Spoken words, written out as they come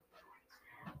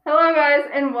Hello guys,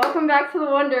 and welcome back to The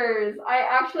Wonders. I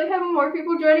actually have more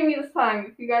people joining me this time.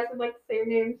 If you guys would like to say your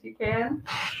names, you can.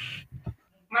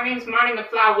 My name's Marty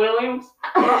McFly Williams.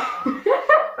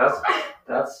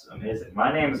 That's amazing.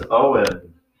 My name's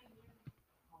Owen.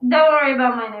 Don't worry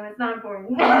about my name, it's not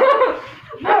important.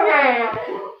 Okay,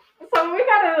 so we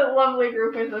got a lovely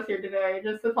group with us here today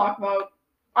just to talk about,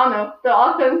 I don't know, the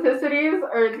authenticities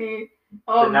or the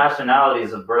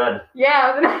nationalities of bread.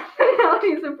 Yeah, the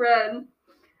nationalities of bread.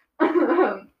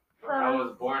 I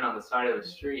was born on the side of the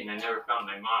street and I never found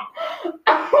my mom.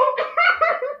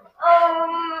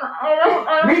 I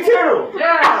don't. Me too!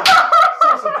 Yeah!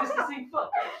 Social distancing, fuck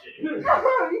that shit.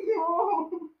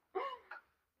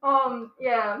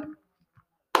 Yeah.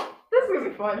 This is gonna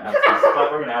be fun.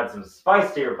 We're gonna add some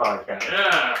spice to your podcast.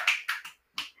 Yeah.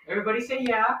 Everybody say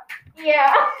yeah.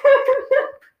 Yeah.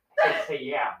 Say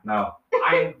yeah. No,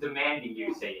 I am demanding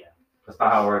you say yeah. that's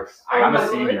not how it works. I'm I'm a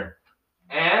really- senior.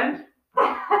 And?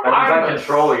 That means I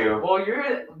control you. Well, you're...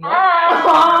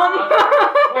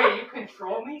 Wait, you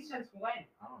control me? Since when?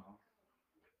 I don't know.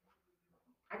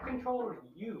 I control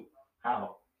you.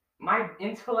 How? My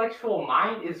intellectual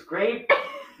mind is greater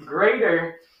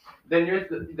than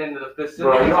the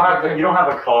facilities. Bro, you don't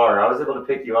have a car. I was able to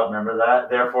pick you up, remember that?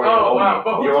 Therefore, you Oh owe wow! me.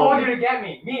 But who You owe told me. you to get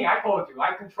me? Me, I told you.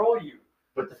 I control you.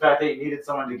 But the fact that you needed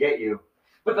someone to get you.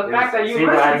 But the fact that you See,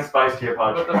 we're adding listen. spice to your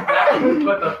podcast.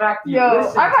 But the fact you Yo,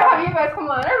 listen. I might to have me. you guys come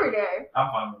on every day.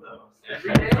 I'm fine with those.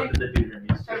 Every day? So did the dude in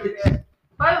music. Every day.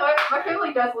 By the way, my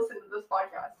family does listen to this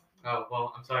podcast. Oh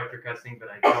well, I'm sorry for cussing, but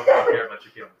I don't really care about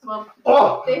your feelings. Well,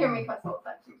 Oh! they hear me cuss all the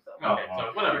time too, so. Okay, so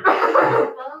whatever.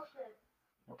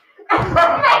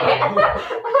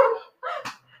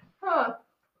 Huh.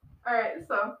 Alright,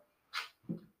 so.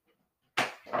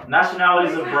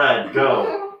 Nationalities of bread.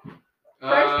 Go.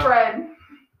 French bread.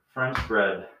 French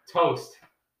bread. Toast.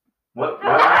 What?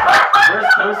 Where's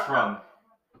toast from?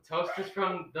 Toast is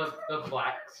from the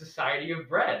Black Society of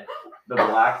Bread. The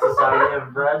Black Society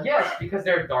of Bread? Yes, because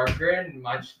they're darker and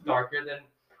much darker than.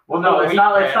 Well, no, it's Wheat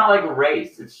not. bread. It's not like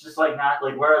race. It's just like not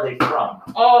like where are they from?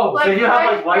 Oh, Like so you have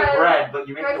French like white bread. bread, but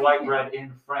you make the white French- bread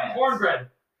in France. cornbread.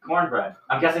 Cornbread.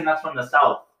 I'm guessing that's from the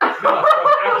south. No, I'm from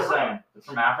just Africa. saying. It's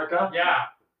from Africa. Yeah.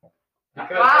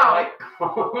 Because Wow. they like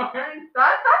corn.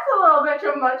 That's a little bit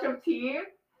too much of tea.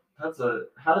 How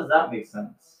does that make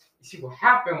sense? You see, what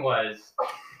happened was,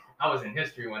 I was in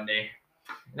history one day,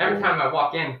 and every time I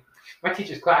walk in, my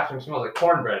teacher's classroom smells like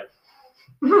cornbread.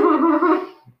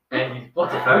 And he's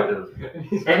What's effective?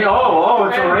 And oh,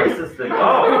 it's a racist thing.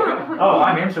 Oh,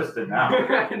 I'm interested now.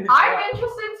 I'm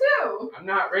interested too. I'm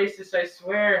not racist, I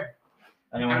swear.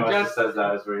 Anyone I'm who else just- says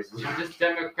that is racist. I'm just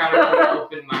democratically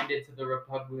open-minded to the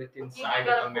Republican side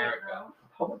of America.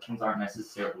 Republicans aren't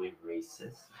necessarily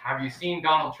racist. Have you seen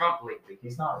Donald Trump lately?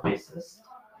 He's not racist.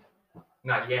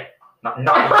 Not yet. Not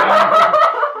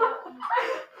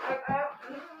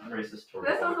I'm racist toward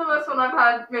This is white. the most fun I've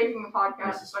had making the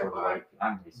podcast. Racist by the toward way. white.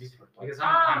 I'm racist toward white. Because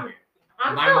I'm here.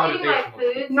 I'm My still eating my motivational.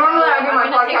 food. So Normally I do my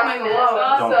I'm gonna take podcast my alone, mask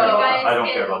off, Don't so care you about guys that. I don't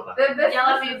can care about that. This yell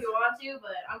at is- me if you want to,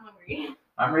 but I'm hungry.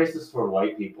 I'm racist toward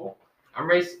white people. I'm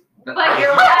racist. But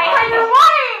you're white. You're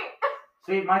white.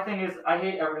 See, my thing is, I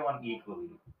hate everyone equally.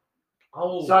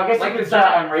 Oh, So I guess like you could the say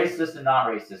Jap- I'm racist and not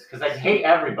racist, because I hate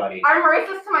everybody. I'm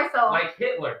racist to myself. like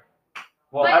Hitler.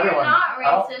 Well, but everyone. you're not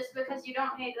I don't- racist because you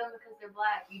don't hate them because they're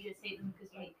black. You just hate them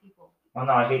because you hate people. Well,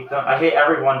 no, I hate them. I hate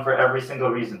everyone for every single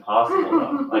reason possible.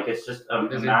 Though. Like it's just a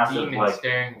There's a massive demon like.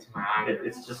 staring into my eye.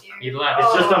 It's just. He left.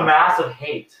 It's just a massive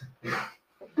hate.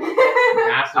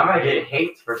 Massive I'm gonna hate. get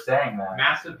hate for saying that.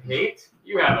 Massive hate?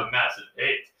 You have a massive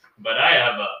hate, but I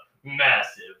have a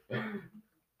massive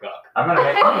cock. I'm gonna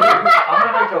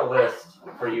make a list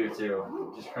for you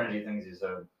too. Just cringy things you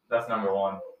said. That's number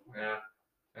one. Yeah,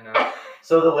 I know.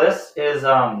 So the list is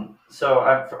So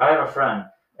I have a friend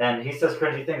and he says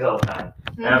cringy things all the time,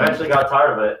 and I eventually got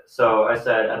tired of it. So I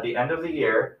said at the end of the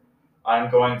year, I'm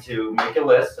going to make a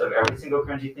list of every single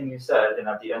cringy thing you said, and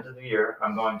at the end of the year,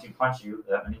 I'm going to punch you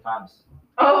that many times.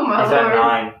 Oh my He's at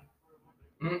lord.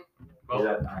 9. Oh. He's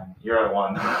at 9. You're at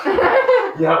 1.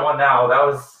 You have 1 now. That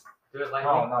was. Do it lightly.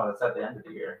 Oh no, it's at the end of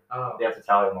the year. Oh. They have to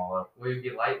tally them all up. Will you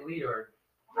be lightly or?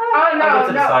 Oh I no, get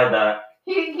to no. decide that.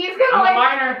 He's gonna I'm a like.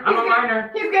 minor. I'm a he's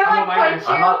minor. He's gonna I'm a like minor.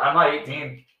 punch you. I'm not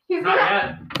 18. He's Not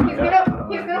gonna. yet.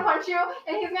 He's gonna punch you,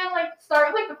 and he's gonna like start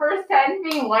with like the first 10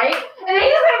 being white, and then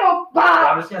he's gonna go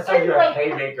bah. I'm just gonna send you a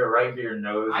haymaker right to your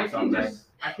nose I or can something. just.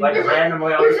 I can Like just.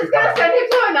 randomly, I'll You're just just gonna send him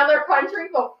to another country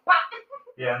and go bah.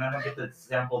 Yeah, and then I get to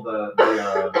sample the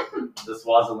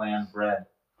Swaziland bread.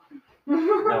 I'm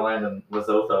gonna land in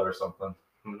Lesotho or something.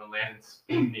 I'm gonna land in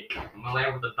Sputnik. I'm gonna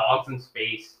land with the dogs in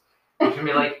space. She's gonna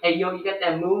be like, hey, yo, you got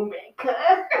that moon cut?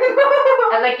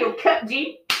 I like your cut,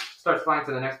 G. Starts flying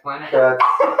to the next planet. That's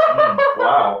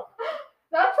wow.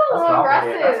 That's a That's little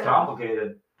complicated. aggressive. That's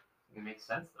complicated. It makes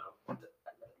sense, though.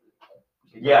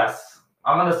 Yes,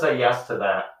 I'm gonna say yes to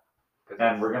that,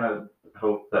 and we're gonna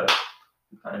hope that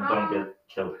I don't get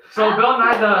killed. So Bill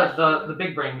Nye, the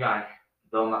big brain guy.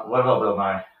 What about Bill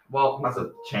Nye? Well, That's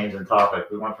a change in topic.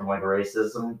 We went from like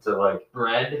racism to like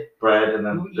bread. bread, and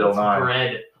then Who Bill eats Nye.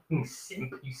 bread? You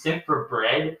simp. You simp for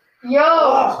bread?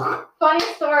 Yo, funny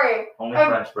story. Only Um,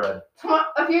 French bread.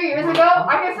 A few years ago,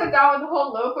 I could sit down with a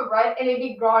whole loaf of bread and it'd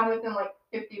be gone within like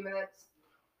 50 minutes.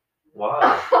 Why?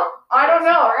 I don't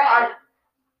know. Bread.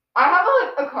 I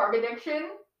have a carb addiction,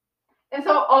 and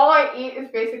so all I eat is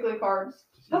basically carbs.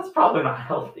 That's probably not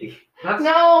healthy. That's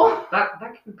No, that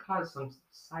can cause some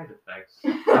side effects. I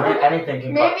mean, anything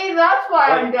can. maybe that's why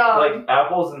I'm dumb. Like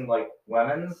apples and like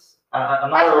lemons. I'm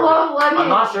not I sure. love lemons. I'm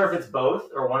not sure if it's both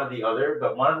or one or the other,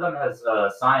 but one of them has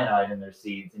cyanide in their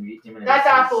seeds, and you eat too many. That's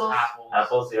seeds. apples.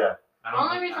 Apples, yeah. I The don't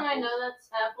only like reason I apples. know that's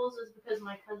apples is because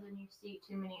my cousin used to eat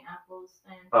too many apples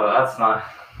and Oh, that's not.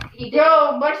 he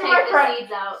Yo, bunch of take my the friends.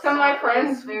 seeds out. some of so my it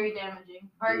friends- was very damaging.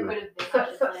 Or it could have been. I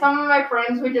should say. Some of my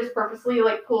friends would just purposely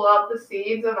like pull out the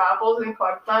seeds of apples and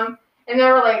collect them, and they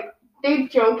were like, they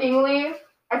jokingly,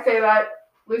 I say that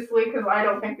loosely because I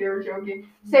don't think they were joking,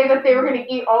 say that they were gonna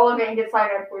eat all of it and get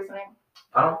cyanide poisoning.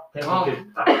 I don't think Well- we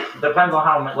could. Depends on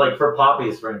how much. Like for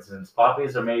poppies, for instance,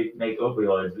 poppies are make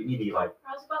opioids. We need to eat like.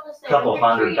 I was about to say. Couple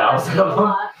I'm pretty sure you have to 100,000 eat a of them.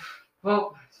 lot.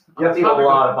 Well, You have to eat a on the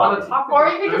lot of on the poppies. topic Or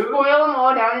of you could just food, boil them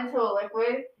all down into a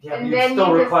liquid. Yeah, And but then you still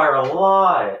you just- require a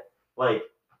lot. Like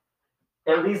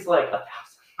at least like 1,000.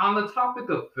 on the topic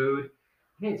of food,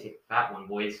 I need to take a fat one,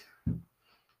 boys.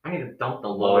 I need to dump the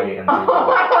Boy, load. and Oh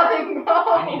my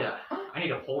god, I need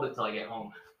to hold it till I get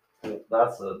home.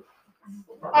 that's a.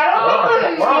 I don't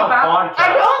think We're on a podcast, I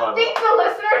by don't the think the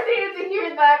listeners needed to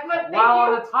hear that, but thank While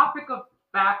you. on the topic of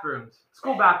bathrooms,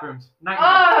 school bathrooms, nightmare,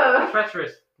 Oh,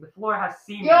 treacherous. The floor has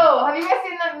semen. yo, have you guys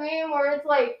seen that meme where it's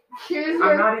like, choose I'm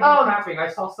your, not even capping. I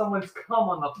saw someone's cum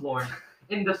on the floor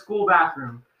in the school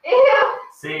bathroom. ew.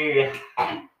 See,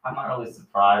 I'm not really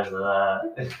surprised at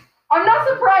that. I'm not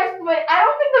surprised, but I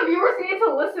don't think the viewers need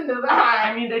to listen to I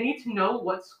that. mean, they need to know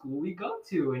what school we go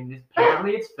to, and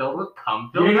apparently it's filled with You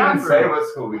cum-filled didn't even bathrooms. say what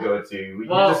school we go to. You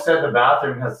Well- just said the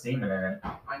bathroom has semen in it.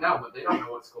 I know, but they don't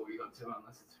know what school we go to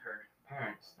unless it's her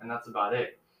parents, and that's about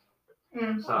it.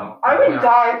 Mm. So I would yeah.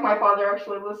 die if my father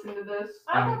actually listened to this.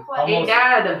 I have a question. Hey, Almost-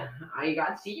 Dad, I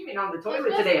got semen on the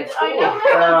toilet today at school. I know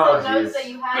Oh, Mr. knows jeez. that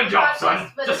you have Good job, podcasts,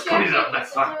 son. but Just if you clean it up actually next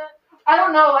listen time. to it- I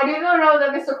don't know. I do not know that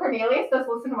Mr. Cornelius does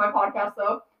listen to my podcast,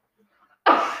 though.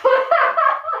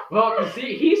 Well, you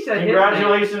see, he said his name.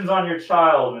 Congratulations on your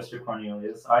child, Mr.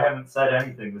 Cornelius. I haven't said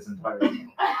anything this entire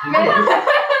time.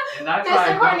 And that's why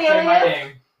I Mr. don't say my Cornelius.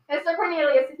 name. Mr.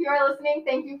 Cornelius, if you are listening,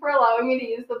 thank you for allowing me to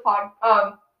use the the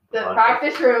Podcast.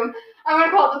 practice room. I'm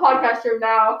gonna call it the podcast room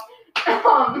now.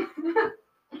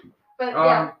 But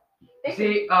yeah, thank you.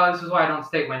 See, this is why I don't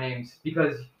state my names,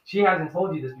 because she hasn't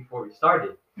told you this before we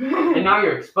started. And now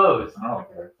you're exposed, I don't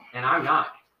care. and I'm not.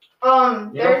 You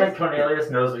don't there's think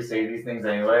Cornelius knows we say these things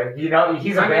anyway? You know,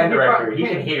 he's a I mean, band he director. probably- He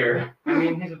can hear. I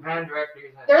mean, he's a band director.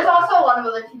 there's also a lot of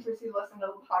other teachers who listen to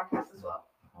the podcast as well.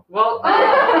 Well,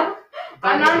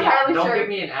 I'm not entirely don't sure. give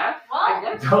me an F, What? I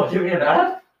guess. Don't give me an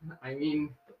F. I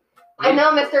mean, I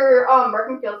know Mr.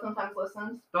 Birkenfield sometimes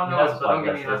listens. don't He know, has a so don't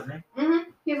give me podcast, an F. doesn't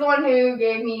he? He's the one who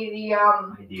gave me the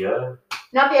Idea.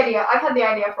 not the idea. I've had the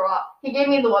idea for a while. He gave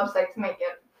me the website to make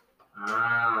it.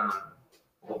 Ah.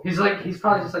 He's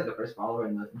probably just like the first follower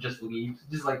and just leaves,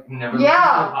 just like never Yeah,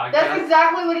 listens to the podcast. that's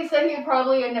exactly what he said he would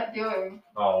probably end up doing.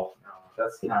 Oh,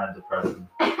 that's kind of depressing.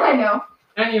 I know.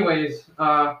 Anyways,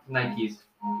 Nikes. Made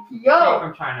Yo,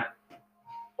 from China.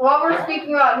 while we're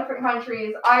speaking about different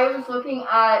countries, I was looking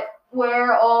at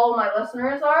where all my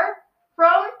listeners are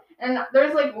from, and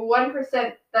there's like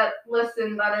 1% that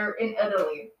listen that are in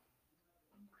Italy.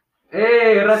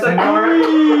 Hey,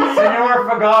 Ratatouille! Senor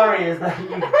Fagari, is that you?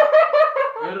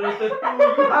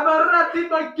 Ratatouille, you have a rat in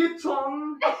my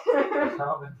kitchen!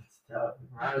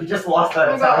 You just lost that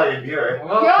Oh my God. Italian viewer.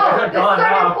 Well, Yo, they're this is gone our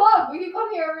now. club. We can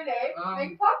come here every day, Um,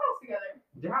 make a podcast together.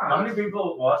 yeah. How many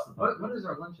people watched the What is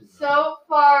our lunches? So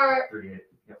far, 38.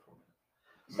 Yeah, 4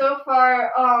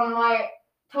 minutes. my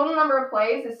total number of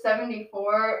plays is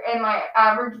 74, and my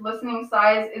average listening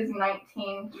size is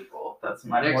 19 people. That's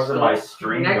my Next more than up- my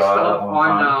stream Next got up at one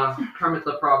time. on Kermit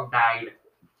the Frog died.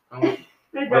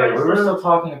 Wait, we were still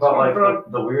talking about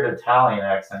like the weird Italian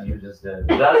accent you just did.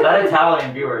 That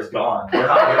Italian viewer is gone. They're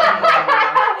not here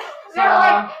anymore. They're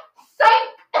like,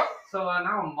 psych! So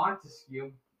now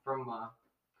Montesquieu from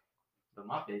The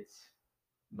Muppets.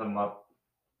 The Mupp.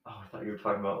 Oh, I thought you were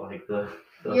talking about like the.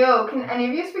 Yo, can any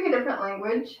of you speak a different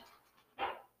language?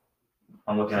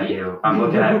 I'm looking at See? you. I'm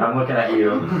looking at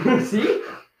you. See?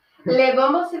 Le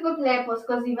bombo s'il vous plaît, pues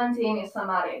così vanzini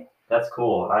samare. That's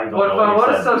cool. I don't Por know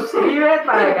what favor, you said. suscribe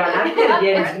para ganarte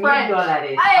 $10,000. French.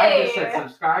 I just said Hey.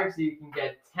 subscribe so you can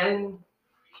get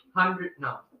 100,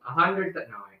 no, 100, no,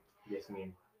 yes, I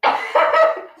mean.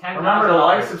 Remember to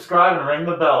like, $10,000. subscribe, and ring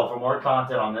the bell for more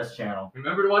content on this channel.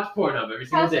 Remember to watch Pornhub every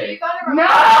single Pastor, day. you gotta No!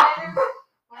 remember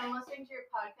when I'm listening to your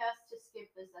podcast to skip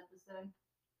this episode.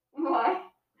 Why?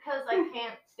 Because I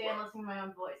can't stand listening to my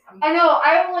own voice. I know,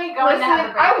 I like Going to have listen.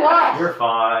 a breakdown. I You're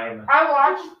fine.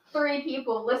 watched 3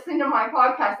 people listen to my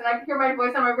podcast, and I can hear my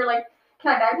voice. I'm over like,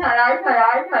 can I die? Can I die? Can I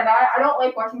die? Can I die? I don't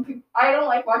like watching people. I don't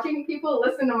like watching people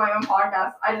listen to my own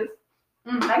podcast. I just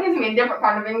that gives me a different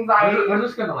kind of anxiety. We're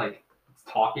just gonna like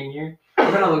talking here.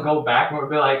 We're gonna go back and we'll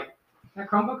be like, yeah,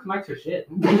 Chromebooks mics are shit.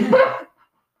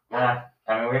 Yeah.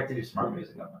 I mean, we have to do smart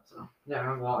music on that. So.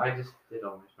 Yeah, well, I just did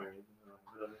all my smart.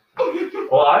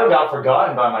 Well, I got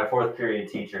forgotten by my 4th period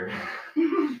teacher,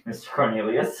 Mr.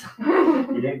 Cornelius.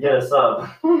 He didn't get a sub.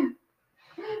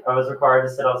 I was required to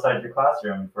sit outside your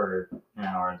classroom for an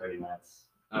hour and 30 minutes.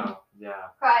 Oh, yeah.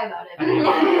 Cry about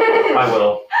it. I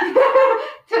will.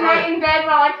 Tonight in bed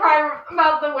while I cry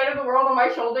about the weight of the world on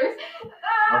my shoulders.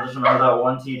 I'll just remember that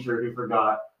one teacher who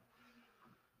forgot.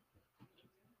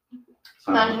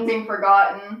 Imagine being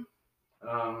forgotten.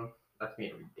 That's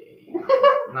me every day.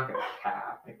 I'm not gonna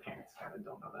cap. My parents kind of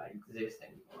don't know that I exist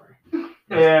anymore.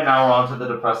 Yeah, now we're on to the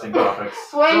depressing topics.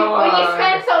 When you So,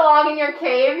 spend so long in your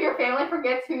cave, your family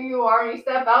forgets who you are, and you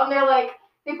step out, and they're like,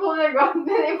 they pull their gun,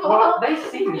 they pull Well, out, they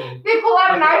see me. they pull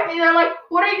out a knife, and they're like,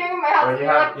 "What are you doing in my house?" Well, And you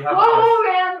you're have- like, you have "Whoa,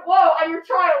 man, whoa, I'm your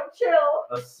child,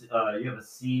 chill." You have a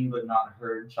seen but not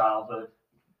heard childhood,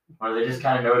 where they just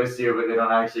kind of notice you, but they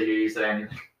don't actually hear you say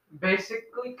anything.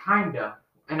 Basically, kinda.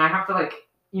 And I have to like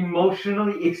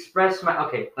emotionally express my.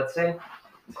 Okay, let's say.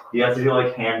 You have to do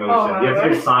like hand Oh, motion. You have to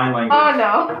do sign language. Oh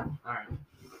no. All right.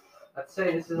 Let's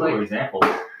say this is For like. example,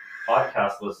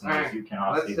 podcast listeners, Alright, you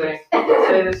cannot Let's see say. this. Let's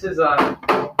say this is Whoa,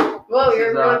 This you're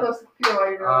is, really close to the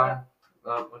computer while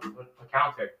you're doing a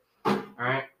counter. All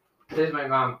right. This is my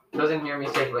mom. Doesn't hear me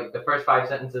say like the first 5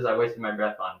 sentences I wasted my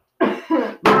breath on.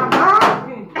 that.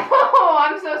 Oh,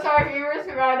 I'm so sorry, viewers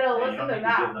who got to Yeah, you listen don't to need to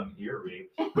that. give them ear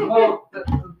rape. Well,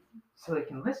 so they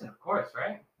can listen, of course,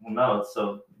 right? Well, no, it's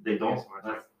so they don't. Yes, Martha.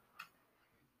 That's,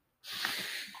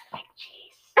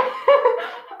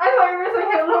 I thought you were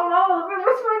saying hello, mama. Let me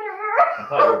whisper in your I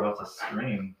thought you were about to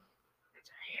scream.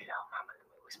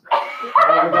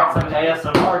 Oh, we got some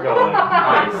ASMR going.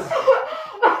 Nice.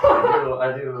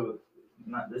 I do.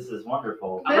 This is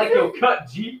wonderful. I like your cut,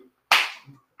 G.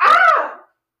 Ah!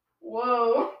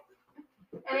 Whoa.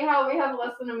 Anyhow, we have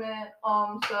less than a minute.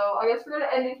 So I guess we're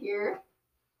gonna end it here.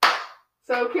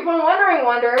 So keep on wondering,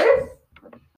 wonders.